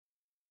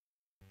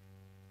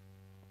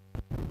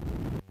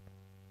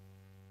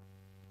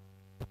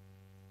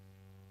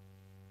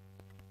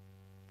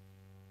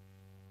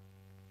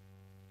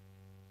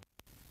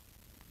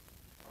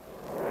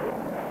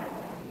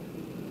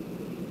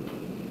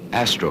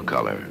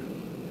Astro-Color.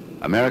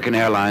 American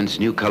Airlines'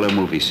 new color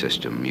movie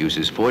system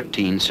uses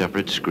 14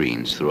 separate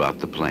screens throughout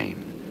the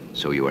plane,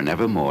 so you are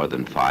never more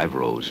than 5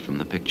 rows from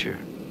the picture.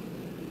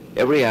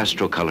 Every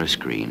Astro-Color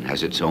screen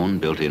has its own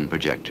built-in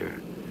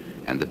projector,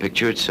 and the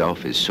picture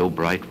itself is so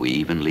bright we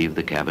even leave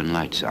the cabin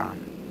lights on.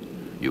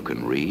 You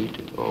can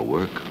read or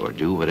work or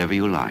do whatever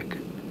you like.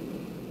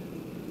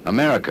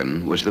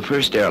 American was the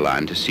first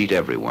airline to seat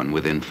everyone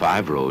within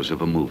 5 rows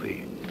of a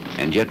movie,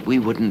 and yet we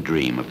wouldn't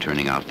dream of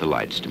turning out the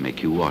lights to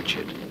make you watch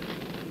it.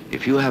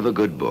 If you have a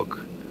good book,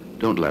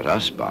 don't let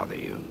us bother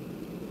you.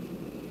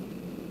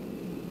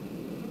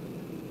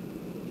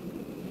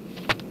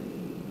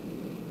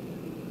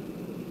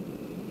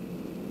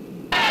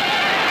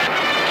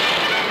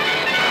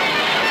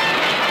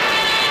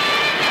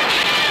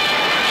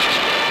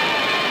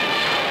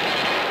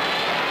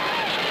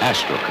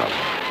 Astro-Color,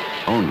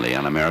 only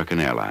on American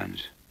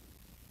Airlines.